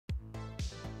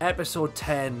Episode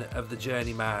 10 of the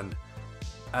Journeyman,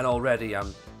 and already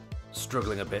I'm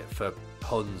struggling a bit for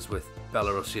puns with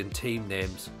Belarusian team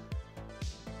names.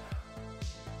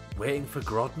 Waiting for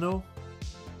Grodno?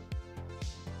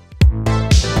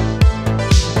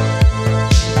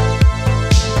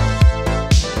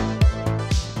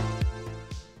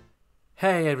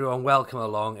 Hey everyone, welcome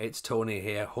along. It's Tony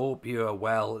here. Hope you are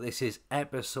well. This is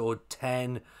episode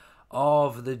 10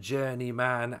 of the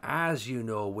Journeyman. As you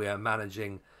know, we are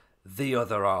managing the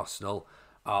other Arsenal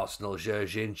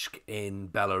Dzerzhinsk in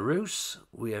Belarus.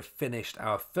 We have finished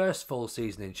our first full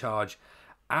season in charge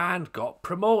and got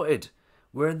promoted.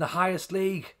 We're in the highest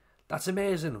league. That's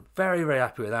amazing. Very, very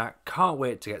happy with that. Can't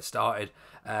wait to get started.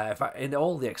 In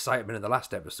all the excitement in the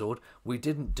last episode, we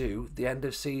didn't do the end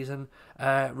of season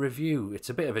review. It's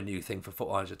a bit of a new thing for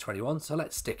FM21, so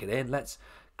let's stick it in. Let's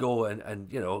go and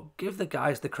give the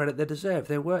guys the credit they deserve.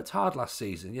 They worked hard last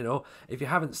season. If you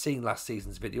haven't seen last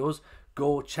season's videos,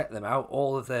 go check them out.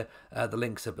 All of the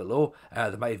links are below.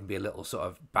 There might even be a little sort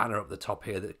of banner up the top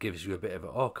here that gives you a bit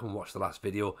of come and watch the last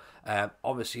video.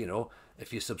 Obviously,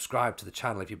 if you subscribe to the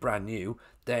channel, if you're brand new,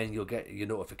 then you'll get your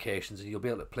notifications and you'll be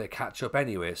able to play catch up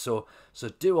anyway. So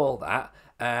do all that.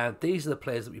 These are the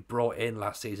players that we brought in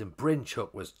last season.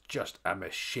 Brinchuk was just a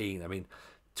machine. I mean,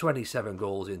 27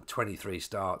 goals in 23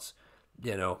 starts.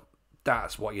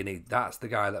 That's what you need. That's the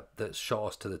guy that shot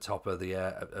us to the top of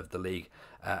the league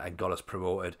and got us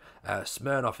promoted.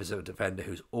 Smirnov is a defender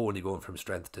who's only going from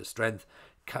strength to strength.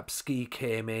 Kapski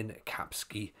came in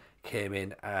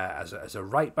as a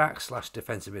right back /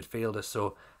 defensive midfielder,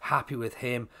 so happy with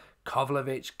him.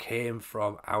 Kovlevic came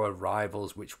from our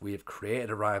rivals, which we have created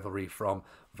a rivalry from,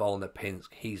 Volna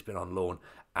Pinsk. He's been on loan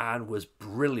and was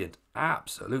brilliant,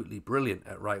 absolutely brilliant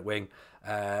at right wing.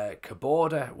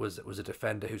 Kaborda was a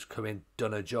defender who's come in,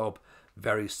 done a job,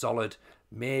 very solid.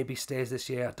 Maybe stays this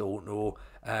year, I don't know.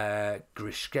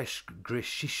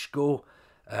 Grishishko,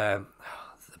 the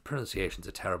pronunciations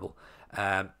are terrible.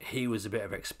 He was a bit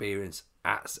of experience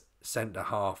at centre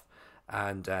half,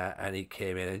 and he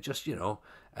came in and just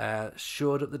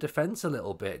shored up the defence a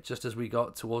little bit just as we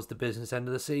got towards the business end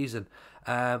of the season.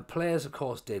 Players, of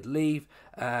course, did leave.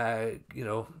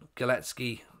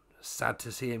 Galetsky, sad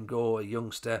to see him go. A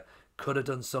youngster, could have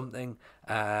done something.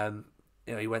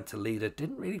 He went to Leader,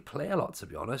 didn't really play a lot, to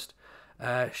be honest.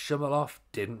 Shumalov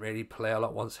didn't really play a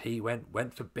lot once he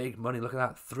went for big money. Look at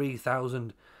that,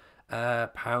 £3,000.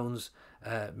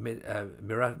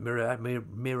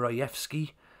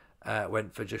 Mirayevsky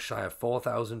went for just shy of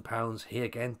 £4,000. He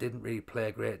again didn't really play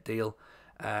a great deal.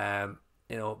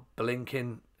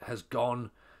 Belinkin has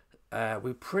gone.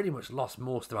 We pretty much lost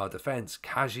most of our defence.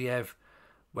 Kaziev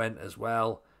went as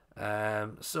well.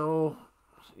 So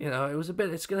it was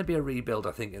it's going to be a rebuild,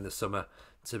 I think, in the summer,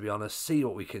 to be honest. See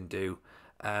what we can do.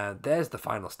 There's the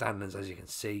final standings, as you can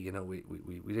see.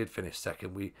 We did finish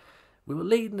second. We were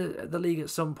leading the league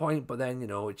at some point, but then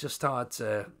it just started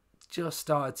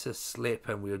to slip,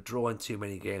 and we were drawing too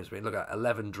many games. I mean, look at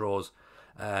 11 draws,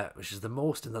 which is the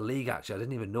most in the league. Actually, I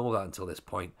didn't even know that until this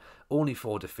point. Only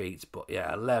 4 defeats, but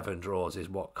yeah, 11 draws is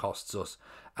what costs us,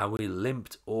 and we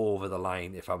limped over the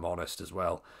line, if I'm honest, as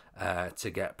well, to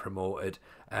get promoted.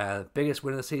 Biggest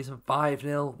win of the season,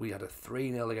 5-0. We had a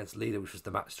 3-0 against Leader, which was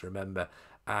the match to remember,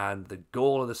 and the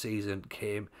goal of the season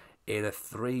came in a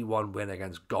 3-1 win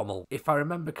against Gommel. If I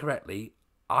remember correctly,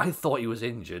 I thought he was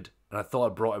injured, and I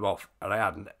thought I brought him off, and I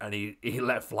hadn't, and he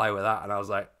let fly with that, and I was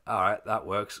like, all right, that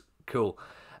works, cool.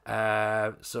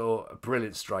 So a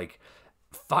brilliant strike.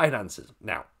 Finances.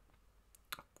 Now,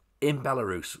 in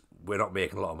Belarus, we're not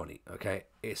making a lot of money, okay?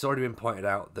 It's already been pointed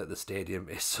out that the stadium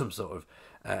is some sort of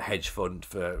hedge fund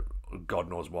for God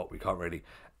knows what. We can't really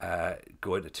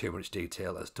go into too much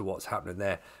detail as to what's happening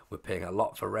there. We're paying a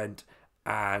lot for rent,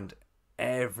 and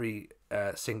every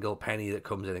single penny that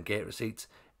comes in gate receipts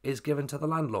is given to the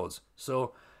landlords.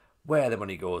 So where the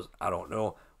money goes, I don't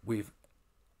know. We've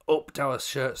upped our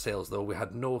shirt sales, though. We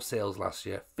had no sales last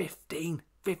year. 15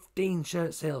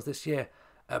 shirt sales this year.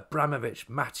 Abramovich,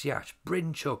 Matyach,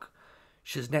 Brinchuk,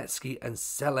 Shiznetsky and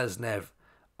Seleznev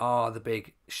are the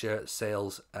big shirt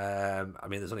sales. I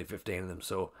mean, there's only 15 of them,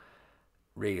 so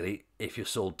really, if you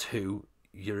sold 2,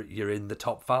 you're in the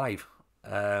top 5,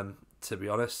 to be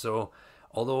honest. So,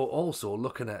 although also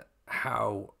looking at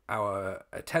how our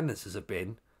attendances have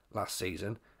been last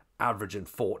season, averaging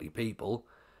 40 people,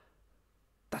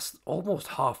 that's almost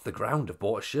half the ground have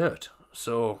bought a shirt.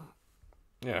 So,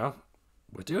 we're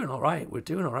doing all right. We're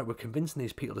convincing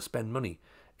these people to spend money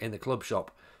in the club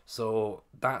shop. So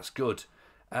that's good.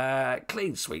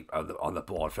 Clean sweep on the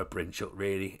board for Brinchuk,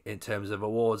 really, in terms of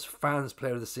awards. Fans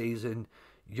Player of the Season,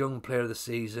 Young Player of the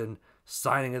Season,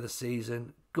 Signing of the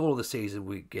Season, goal of the season,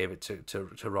 we gave it to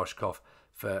Roshkov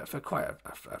for quite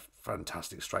a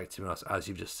fantastic strike, to be honest, as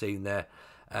you've just seen there.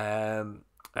 And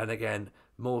again,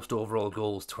 most overall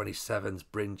goals, 27's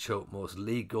Brinchuk. Most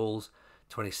league goals,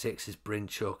 26 is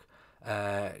Brinchuk.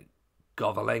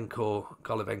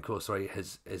 Golovenko, sorry,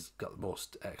 has got the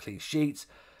most clean sheets.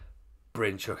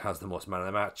 Brinchuk has the most man of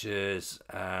the matches.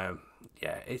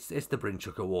 It's the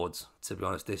Brinchuk Awards, to be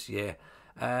honest, this year.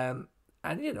 And,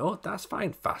 that's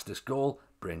fine. Fastest goal,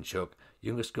 Brinchuk.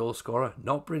 Youngest goal scorer,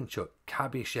 not Brinchuk,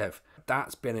 Kabyshev.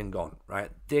 That's been and gone, right?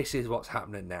 This is what's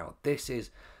happening now. This is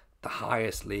the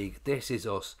highest league. This is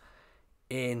us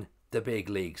in the big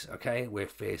leagues, okay? We're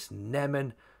facing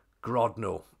Neman,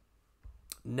 Grodno.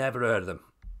 Never heard of them.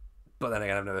 But then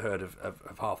again, I've never heard of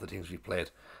half the teams we've played.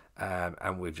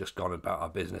 And we've just gone about our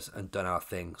business and done our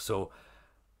thing. So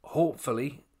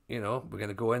hopefully, we're going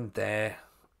to go in there,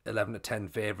 11 to 10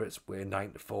 favourites. We're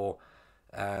 9 to 4.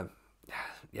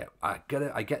 I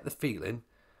get the feeling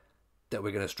that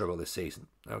we're going to struggle this season.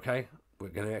 Okay, we're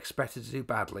going to expect it to do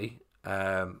badly.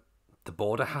 The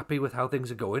board are happy with how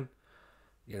things are going.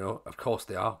 Of course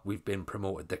they are. We've been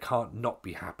promoted. They can't not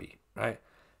be happy, right?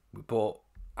 But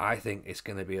I think it's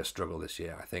going to be a struggle this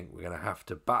year. I think we're going to have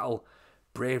to battle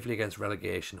bravely against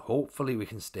relegation. Hopefully we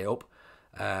can stay up.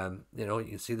 You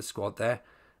can see the squad there.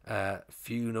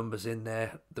 Few numbers in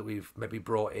there that we've maybe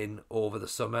brought in over the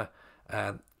summer.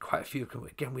 Quite a few.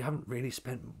 Again, we have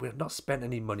not spent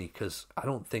any money, because I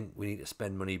don't think we need to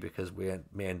spend money, because we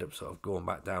may end up sort of going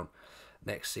back down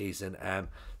next season.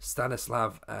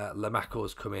 Stanislav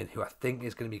Lemako's come in, who I think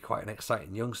is going to be quite an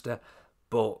exciting youngster,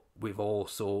 but we've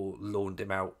also loaned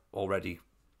him out already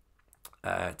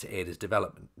to aid his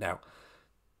development. Now,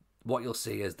 what you'll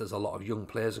see is there's a lot of young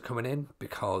players are coming in,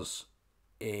 because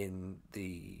in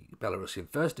the Belarusian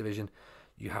First Division,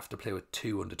 you have to play with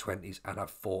 2 under-20s and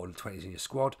have 4 under-20s in your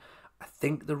squad. I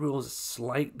think the rules are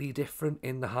slightly different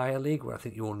in the higher league, where I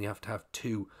think you only have to have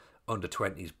 2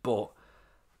 under-20s, but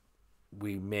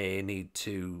we may need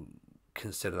to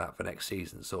consider that for next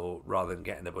season. So rather than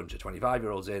getting a bunch of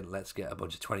 25-year-olds in, let's get a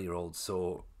bunch of 20-year-olds.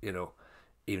 So,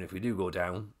 even if we do go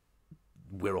down,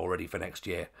 we're all ready for next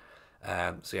year.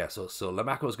 So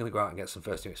Lemako is going to go out and get some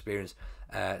first team experience.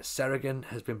 Seregen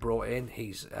has been brought in.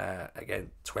 He's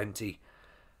again 20.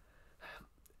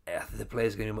 The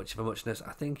player's going to be much of a muchness.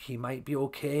 I think he might be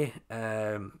okay.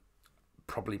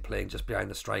 Probably playing just behind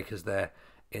the strikers there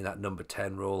in that number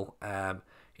 10 role.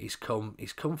 He's come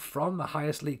from the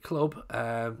highest league club.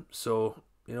 7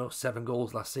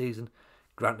 goals last season,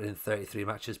 granted in 33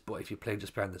 matches. But if you're playing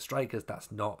just behind the strikers,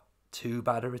 that's not too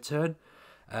bad a return.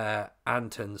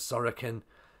 Anton Sorokin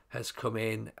has come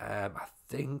in, I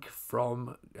think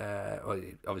from,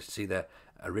 obviously they're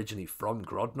originally from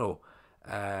Grodno,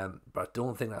 but I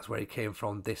don't think that's where he came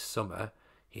from this summer.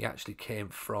 He actually came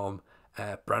from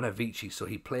Branovici, so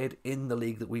he played in the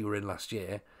league that we were in last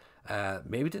year.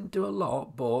 Maybe didn't do a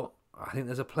lot, but I think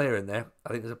there's a player in there.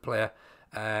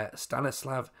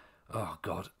 Stanislav,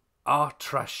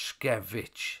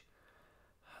 Artrashkevich.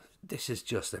 This is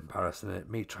just embarrassing, isn't it?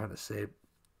 Me trying to say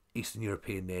Eastern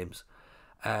European names.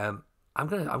 I'm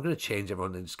gonna change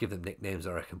everyone and just give them nicknames,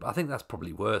 I reckon. But I think that's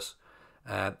probably worse.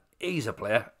 He's a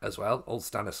player as well. Old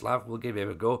Stanislav. We'll give him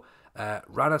a go.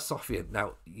 Rana Sofian.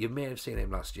 Now, you may have seen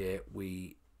him last year.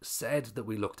 We said that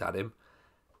we looked at him.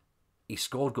 He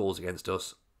scored goals against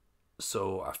us.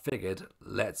 So I figured,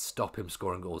 let's stop him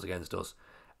scoring goals against us,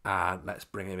 and let's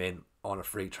bring him in on a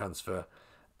free transfer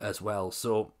as well.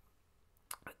 So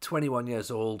 21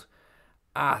 years old.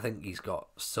 I think he's got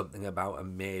something about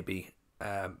him, maybe.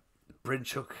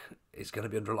 Brinchuk is going to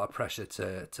be under a lot of pressure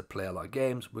to play a lot of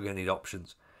games. We're going to need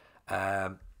options.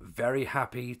 Very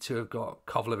happy to have got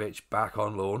Kovlevic back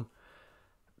on loan.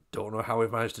 Don't know how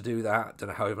we've managed to do that. Don't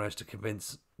know how we've managed to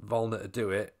convince Volner to do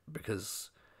it, because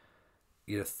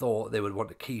you'd have thought they would want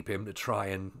to keep him to try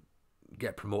and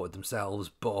get promoted themselves,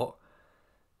 but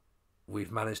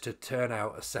we've managed to turn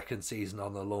out a second season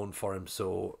on the loan for him,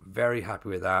 so very happy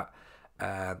with that.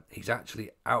 He's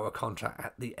actually out of contract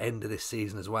at the end of this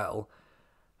season as well.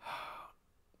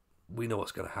 We know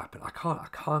what's going to happen. I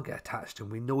can't get attached to him.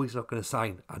 We know he's not going to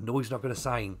sign. I know he's not going to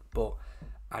sign, but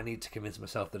I need to convince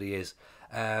myself that he is.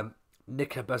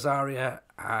 Nika Bazaria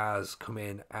has come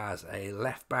in as a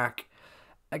left back.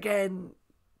 Again,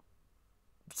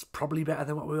 it's probably better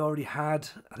than what we already had.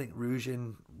 I think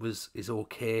Ruzhin is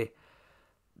okay.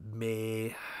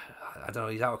 I don't know,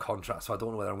 he's out of contract, so I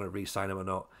don't know whether I'm going to re-sign him or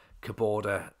not.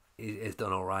 Kaborda is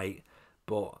done all right,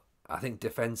 but I think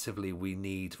defensively we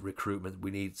need recruitment,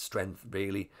 we need strength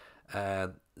really.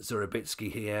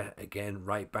 Zurabitsky here, again,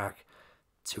 right back,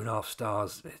 2.5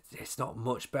 stars. It's not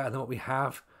much better than what we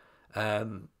have.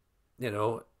 You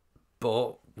know,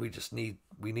 but we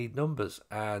need numbers,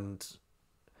 and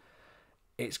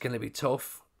it's going to be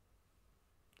tough.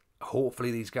 Hopefully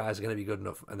these guys are going to be good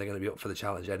enough and they're going to be up for the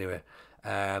challenge anyway.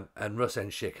 And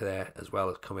Dzerzhinsk there as well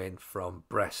has come in from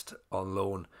Brest on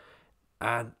loan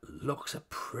and looks a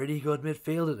pretty good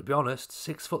midfielder, to be honest.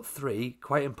 6'3",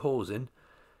 quite imposing.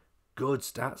 Good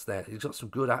stats there. He's got some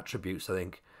good attributes, I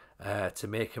think, to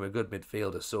make him a good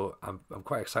midfielder. So I'm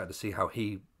quite excited to see how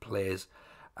he plays.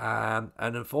 And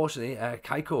unfortunately,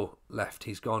 Kaiko left.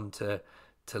 He's gone to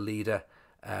Leader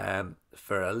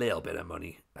for a little bit of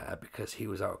money because he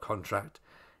was out of contract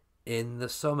in the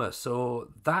summer. So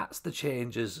that's the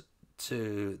changes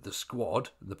to the squad,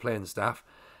 the playing staff.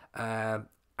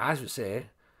 As we say,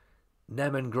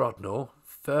 Neman Grodno,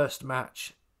 first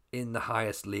match in the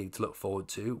highest league to look forward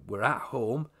to. We're at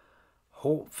home.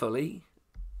 Hopefully,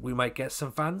 we might get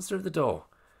some fans through the door.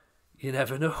 You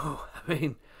never know. I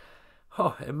mean,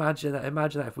 imagine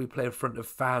that if we play in front of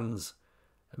fans.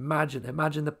 Imagine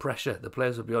the pressure the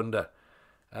players will be under.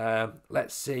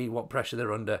 Let's see what pressure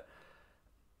they're under.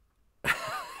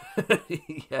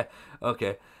 Yeah,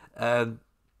 okay. That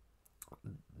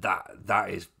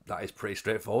is pretty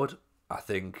straightforward. I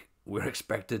think we're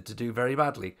expected to do very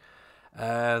badly.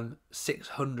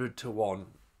 600 to 1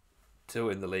 to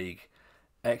win the league.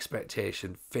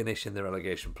 Expectation, finish in the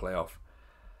relegation playoff.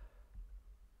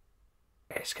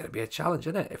 It's going to be a challenge,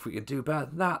 isn't it? If we can do better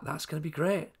than that, that's going to be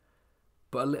great.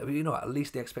 But, you know, at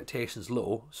least the expectation's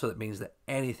low, so that means that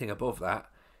anything above that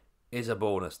is a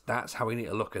bonus. That's how we need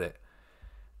to look at it.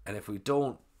 And if we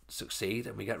don't succeed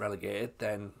and we get relegated,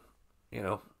 then, you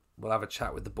know, we'll have a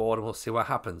chat with the board and we'll see what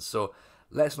happens. So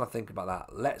let's not think about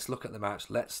that. Let's look at the match.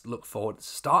 Let's look forward. It's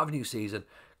the start of a new season.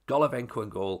 Golovenko in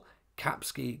goal.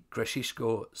 Kapski,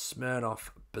 Greshishko,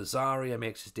 Smirnov, Bazaria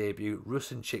makes his debut.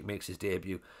 Rusinchik makes his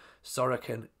debut.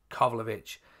 Sorokin,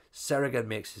 Kovlevic, Seregan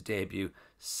makes his debut.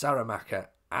 Saramaka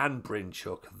and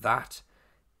Brinchuk. That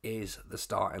is the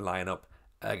starting lineup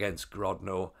against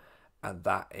Grodno. And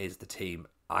that is the team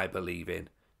I believe in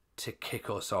to kick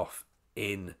us off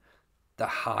in the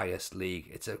highest league.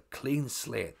 It's a clean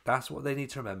slate. That's what they need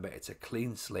to remember. It's a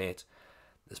clean slate.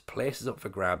 There's places up for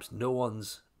grabs. No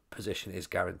one's position is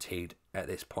guaranteed at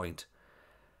this point.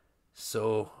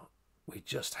 So we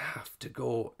just have to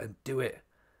go and do it.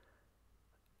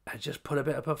 And just put a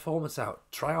bit of performance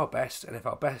out. Try our best. And if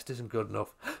our best isn't good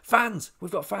enough... Fans!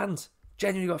 We've got fans.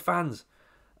 Genuinely got fans.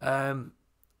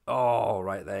 Oh,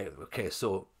 right there. Okay,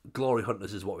 so glory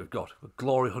hunters is what we've got. We're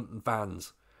glory hunting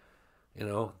fans. You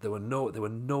know, they were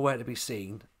nowhere to be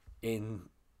seen in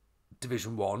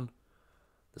Division 1.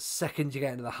 The second you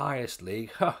get into the highest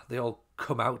league, they all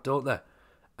come out, don't they?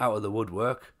 Out of the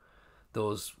woodwork.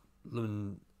 Those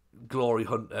glory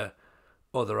hunter,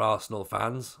 other Arsenal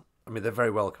fans. I mean, they're very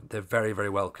welcome. They're very, very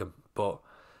welcome. But,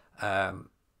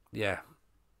 yeah,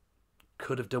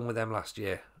 could have done with them last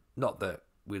year. Not that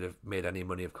we'd have made any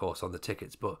money, of course, on the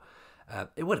tickets, but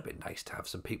it would have been nice to have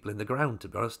some people in the ground, to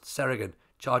be honest. Seregan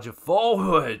charging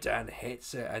forward and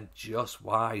hits it, and just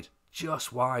wide.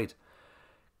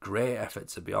 Great effort,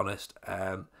 to be honest,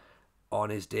 on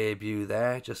his debut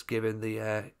there, just giving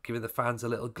the fans a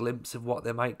little glimpse of what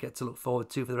they might get to look forward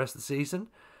to for the rest of the season.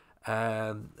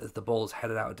 As the ball's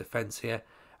headed out of defence here,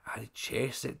 and he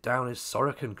chases it down as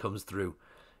Sorokin comes through.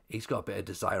 He's got a bit of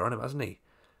desire on him, hasn't he?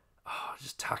 Oh,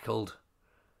 just tackled,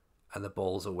 and the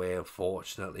ball's away.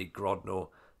 Unfortunately, Grodno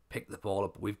picked the ball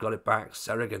up. We've got it back.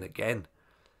 Seregan again.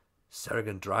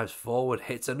 Seregan drives forward,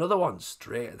 hits another one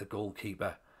straight at the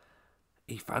goalkeeper.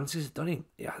 He fancies it, doesn't he?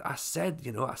 Yeah, I said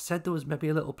there was maybe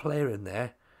a little player in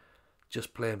there,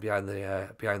 just playing behind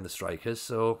the strikers.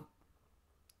 So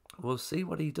we'll see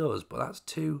what he does. But that's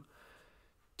two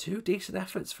decent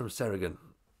efforts from Seregan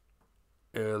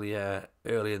early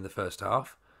in the first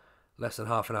half. Less than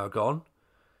half an hour gone.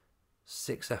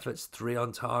 6 efforts, 3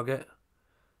 on target.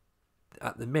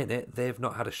 At the minute, they've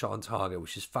not had a shot on target,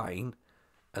 which is fine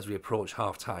as we approach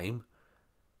half time.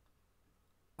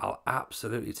 I'll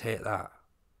absolutely take that.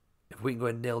 If we can go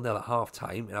in 0-0 at half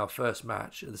time in our first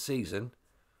match of the season,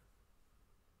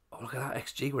 oh, look at that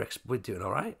XG, we're doing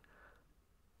all right.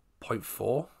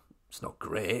 0.4. It's not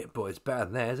great, but it's better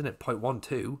than theirs, isn't it?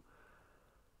 0.12.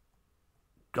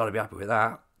 Got to be happy with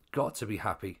that. Got to be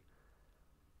happy.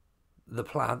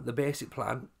 The basic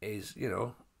plan is,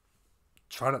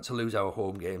 try not to lose our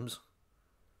home games.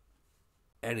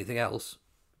 Anything else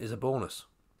is a bonus.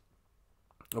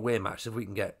 Away match, if we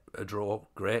can get a draw,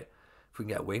 great. If we can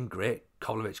get a win, great.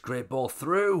 Kovlevic, great ball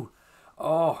through.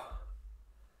 Oh,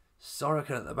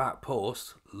 Sorokin at the back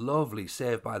post. Lovely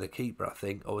save by the keeper, I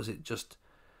think. Or was it just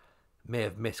may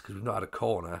have missed because we've not had a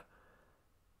corner.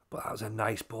 But that was a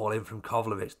nice ball in from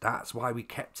Kovlevic. That's why we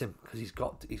kept him, because he's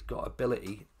got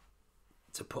ability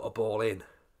to put a ball in.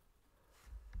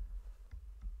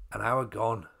 An hour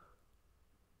gone.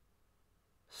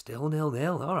 Still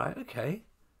 0-0. All right, okay.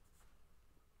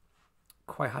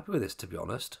 Quite happy with this, to be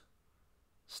honest.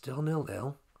 Still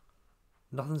 0-0.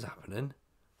 Nothing's happening.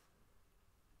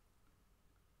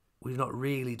 We've not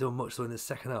really done much though in the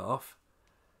second half.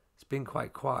 It's been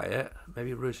quite quiet.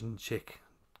 Maybe Dzerzhinsk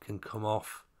can come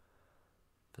off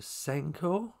for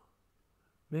Senko.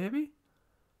 Maybe?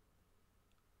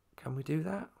 Can we do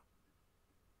that?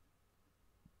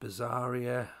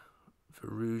 Bazaria for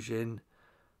Ruzhin. I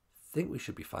think we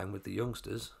should be fine with the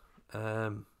youngsters.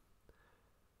 Maybe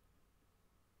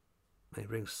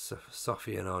bring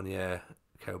Sofian on, yeah.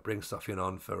 Okay, we'll bring Sofian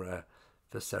on for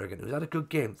Sergen, who's had a good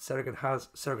game. Sergen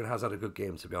has had a good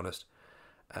game, to be honest.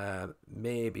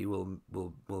 Maybe we'll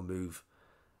move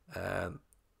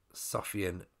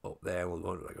Sofian up there. We'll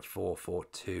go like a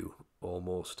 4-4-2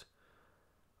 almost.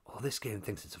 Oh, this game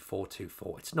thinks it's a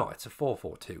 4-2-4. It's not. It's a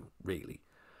 4-4-2 really.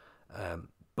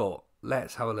 But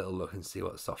let's have a little look and see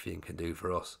what Sofian can do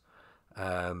for us. So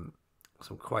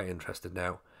I'm quite interested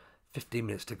now. 15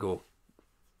 minutes to go.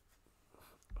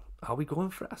 Are we going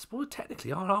for it? I suppose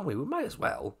technically aren't we? We might as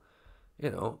well,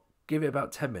 give it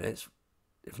about 10 minutes.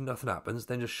 If nothing happens,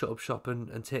 then just shut up shop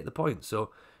and take the point. So,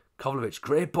 Kovlevic,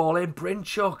 great ball in.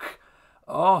 Brinchuk.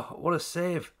 Oh, what a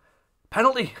save.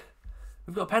 Penalty.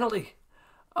 We've got a penalty.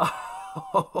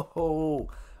 Oh,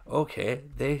 okay.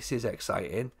 This is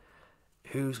exciting.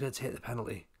 Who's going to take the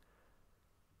penalty?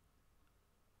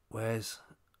 Where's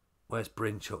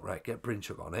Brinchuk? Right, get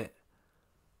Brinchuk on it.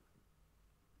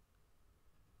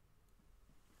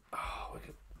 Oh,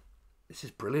 this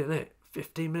is brilliant, isn't it?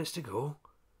 15 minutes to go.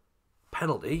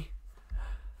 Penalty.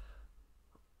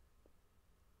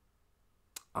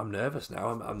 I'm nervous now.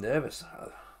 I'm nervous.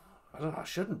 I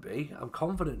shouldn't be. I'm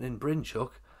confident in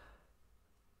Brinchuk.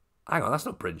 Hang on, that's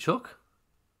not Brinchuk.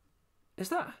 Is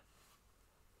that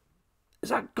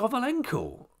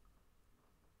Govalenko?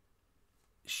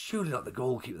 Surely not the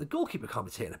goalkeeper. The goalkeeper can't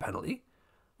be taking a penalty.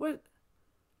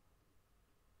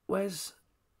 Where's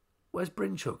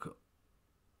Brinchuk?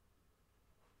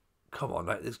 Come on,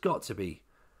 right? There's got to be.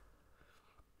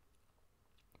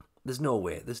 There's no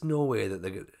way. There's no way that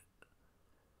they're good.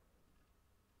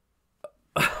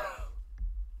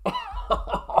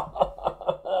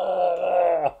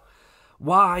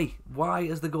 Why? Why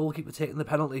is the goalkeeper taking the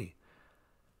penalty?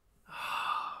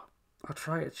 I'll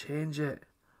try to change it.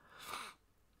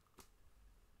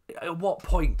 At what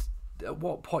point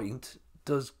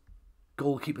does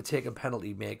goalkeeper taking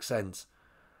penalty make sense?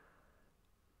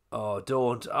 Oh,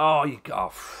 don't. Oh, you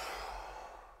got.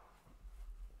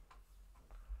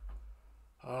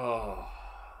 Oh.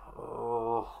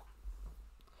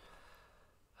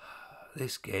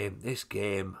 This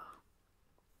game.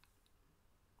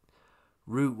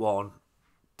 Route 1.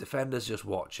 Defenders just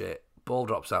watch it. Ball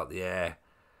drops out the air.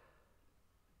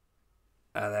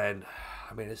 And then,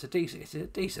 I mean, it's a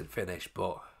decent finish,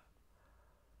 but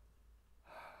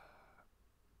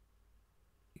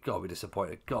you gotta be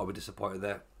disappointed. Gotta be disappointed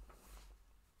there.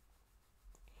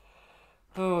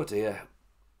 Oh dear.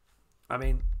 I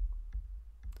mean,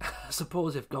 I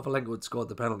suppose if Govalenko had scored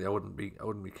the penalty, I wouldn't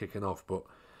be kicking off. But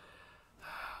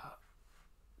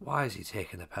why is he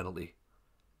taking a penalty?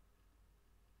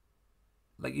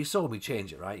 Like, you saw me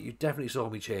change it, right? You definitely saw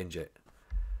me change it.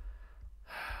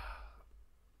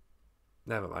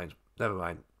 Never mind.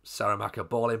 Saramaka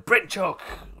ball in. Brinchuk.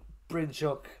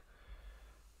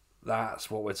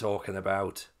 That's what we're talking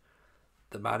about.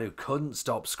 The man who couldn't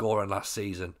stop scoring last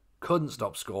season. Couldn't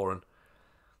stop scoring.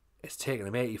 It's taken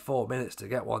him 84 minutes to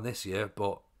get one this year,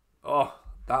 but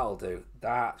that'll do.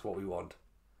 That's what we want.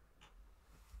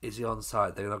 Is he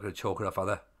onside? They're not going to chalk it off, are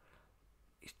they?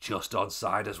 He's just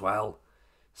onside as well.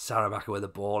 Saramaka with the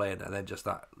ball in, and then just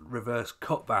that reverse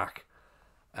cutback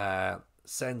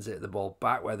sends the ball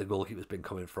back where the goalkeeper's been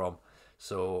coming from.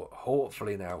 So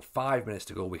hopefully now, 5 minutes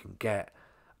to go, we can get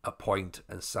a point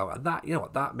and that,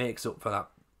 that makes up for that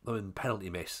penalty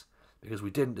miss, because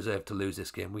we didn't deserve to lose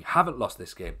this game. We haven't lost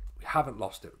this game. We haven't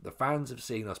lost it. The fans have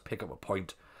seen us pick up a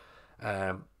point,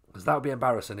 because that would be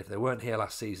embarrassing if they weren't here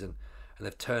last season and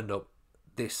they've turned up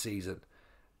this season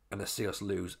and they see us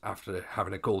lose after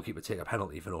having a goalkeeper take a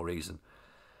penalty for no reason.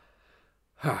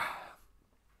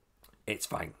 It's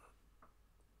fine.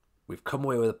 We've come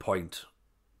away with a point.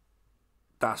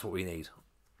 That's what we need.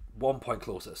 1 point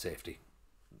closer to safety.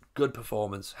 Good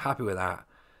performance. Happy with that.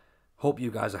 Hope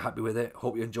you guys are happy with it.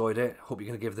 Hope you enjoyed it. Hope you're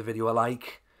going to give the video a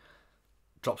like.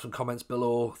 Drop some comments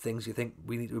below. Things you think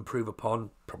we need to improve upon.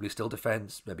 Probably still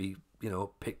defence. Maybe,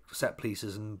 pick set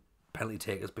pieces and penalty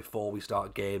takers before we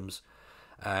start games.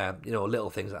 Little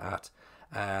things like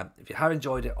that. If you have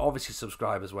enjoyed it, obviously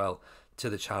subscribe as well to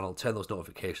the channel, turn those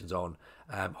notifications on.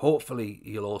 Hopefully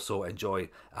you'll also enjoy,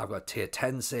 I've got a tier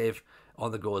 10 save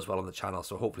on the go as well on the channel,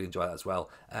 so hopefully enjoy that as well.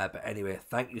 But anyway,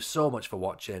 thank you so much for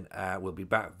watching. We'll be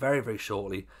back very, very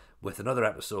shortly with another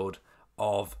episode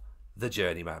of The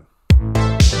Journeyman.